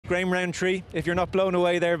Graham Rowntree, if you're not blown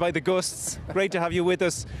away there by the gusts, great to have you with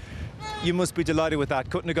us. You must be delighted with that.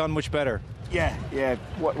 Couldn't have gone much better. Yeah.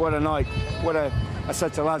 What a night. I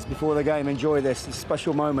said to lads before the game, enjoy this. It's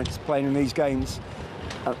special moments playing in these games.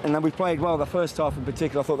 And then we played well the first half in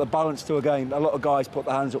particular. I thought the balance to a game, a lot of guys put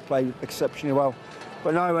their hands up, played exceptionally well.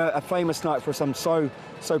 But no, a famous night for us. I'm so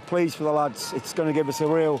pleased for the lads. It's going to give us a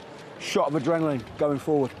real shot of adrenaline going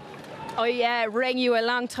forward. I rang you a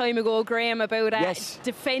long time ago, Graham, about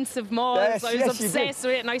defensive mauls. I was obsessed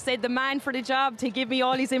with it, and I said the man for the job to give me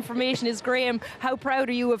all his information is Graham. How proud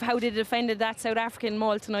are you of how they defended that South African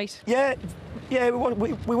maul tonight? Yeah, we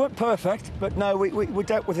weren't perfect, but no, we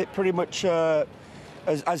dealt with it pretty much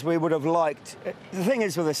as we would have liked. The thing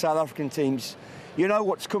is with the South African teams, you know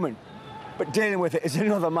what's coming, but dealing with it is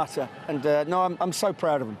another matter. And no, I'm so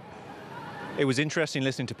proud of them. It was interesting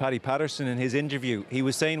listening to Paddy Patterson in his interview. He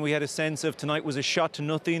was saying we had a sense of tonight was a shot to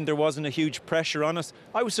nothing. There wasn't a huge pressure on us.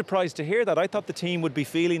 I was surprised to hear that. I thought the team would be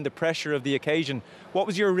feeling the pressure of the occasion. What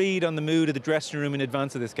was your read on the mood of the dressing room in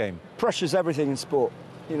advance of this game? Pressure's everything in sport.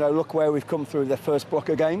 You know, look where we've come through the first block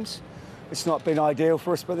of games. It's not been ideal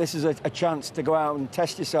for us, but this is a chance to go out and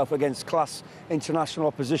test yourself against class international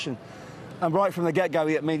opposition. And right from the get-go,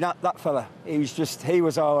 I mean, that fella, he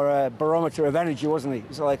was our barometer of energy, wasn't he? He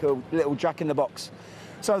was like a little jack in the box.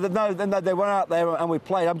 So then they went out there and we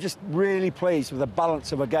played. I'm just really pleased with the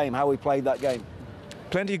balance of a game, how we played that game.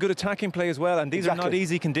 Plenty of good attacking play as well, and these are not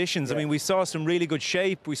easy conditions. Yeah. I mean, we saw some really good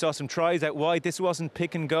shape. We saw some tries out wide. This wasn't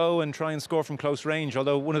pick and go and try and score from close range,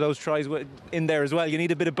 although one of those tries in there as well. You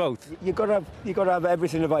need a bit of both. You've got to have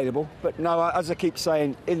everything available. But no, as I keep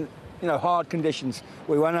saying, in hard conditions,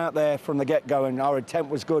 we went out there from the get-go and our intent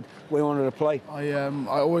was good. We wanted to play. I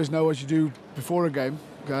always know what you do before a game.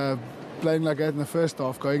 Playing like that in the first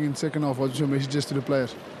half, going in second half, I just messages to the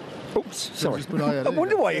players. Oops, sorry. I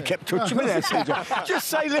wonder why you kept touching me there, CJ. Just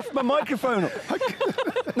say lift my microphone up.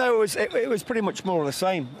 No, it was pretty much more of the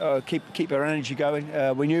same. Keep our energy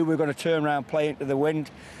going. We knew we were going to turn around, play into the wind,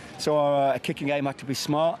 so our kicking game had to be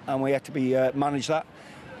smart and we had to be manage that.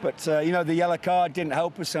 But the yellow card didn't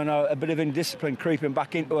help us, and a bit of indiscipline creeping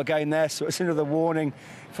back into a game there. So it's another warning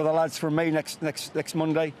for the lads from me next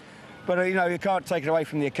Monday. But you can't take it away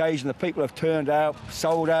from the occasion. The people have turned out,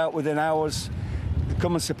 sold out within hours.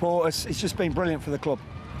 Come and support us. It's just been brilliant for the club.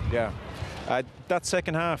 Yeah. That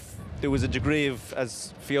second half, there was a degree of,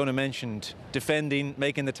 as Fiona mentioned, defending,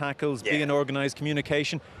 making the tackles, being organised,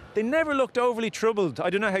 communication. They never looked overly troubled. I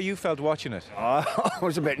don't know how you felt watching it. I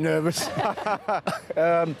was a bit nervous.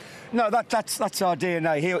 No, that's our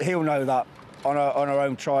DNA. He'll know that on our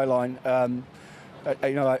own try line.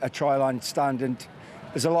 A try line stand, and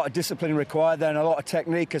there's a lot of discipline required there and a lot of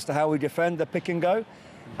technique as to how we defend the pick and go.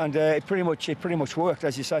 And it pretty much worked,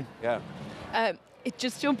 as you say. Yeah.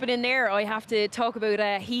 Just jumping in there, I have to talk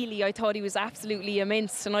about Healy. I thought he was absolutely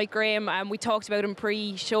immense tonight, Graham. We talked about him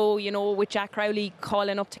pre-show, with Jack Crowley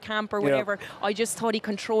calling up to camp or whatever. Yeah. I just thought he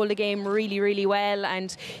controlled the game really, really well,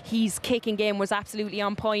 and his kicking game was absolutely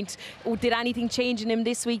on point. Did anything change in him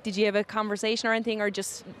this week? Did you have a conversation or anything, or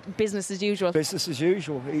just business as usual? Business as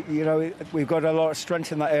usual. We've got a lot of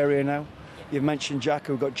strength in that area now. You've mentioned Jack,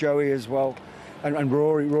 we've got Joey as well, and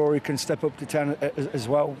Rory can step up to 10 as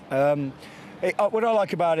well. What I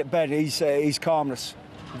like about it, Ben, he's calmness.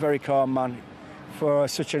 Very calm man. For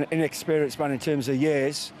such an inexperienced man in terms of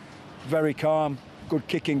years, very calm, good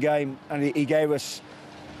kicking game, and he gave us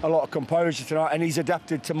a lot of composure tonight, and he's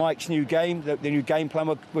adapted to Mike's new game, the new game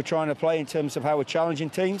plan we're trying to play in terms of how we're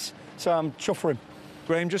challenging teams. So I'm chuffed for him.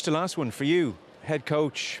 Graham, just a last one for you. Head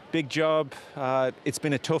coach, big job. It's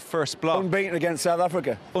been a tough first block. Unbeaten against South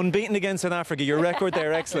Africa. Unbeaten against South Africa. Your record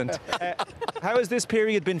there, excellent. How has this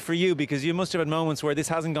period been for you? Because you must have had moments where this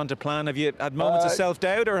hasn't gone to plan. Have you had moments of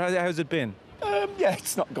self-doubt, or how's it been? Yeah,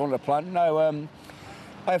 it's not gone to plan. No,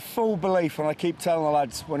 I have full belief, and I keep telling the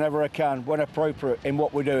lads whenever I can, when appropriate, in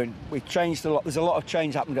what we're doing. We've changed a lot. There's a lot of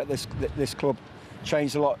change happened at this club.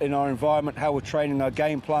 Changed a lot in our environment, how we're training, our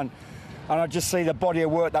game plan. And I just see the body of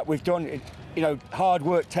work that we've done. Hard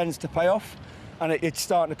work tends to pay off, and it's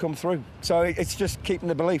starting to come through. So it's just keeping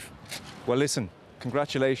the belief. Well, listen,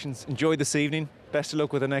 congratulations. Enjoy this evening. Best of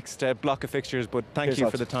luck with the next block of fixtures, but thank you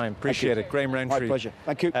for the time. Appreciate it. Graham Rowntree. My pleasure.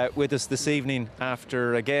 Thank you. With us this evening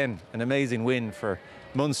after, again, an amazing win for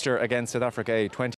Munster against South Africa, 20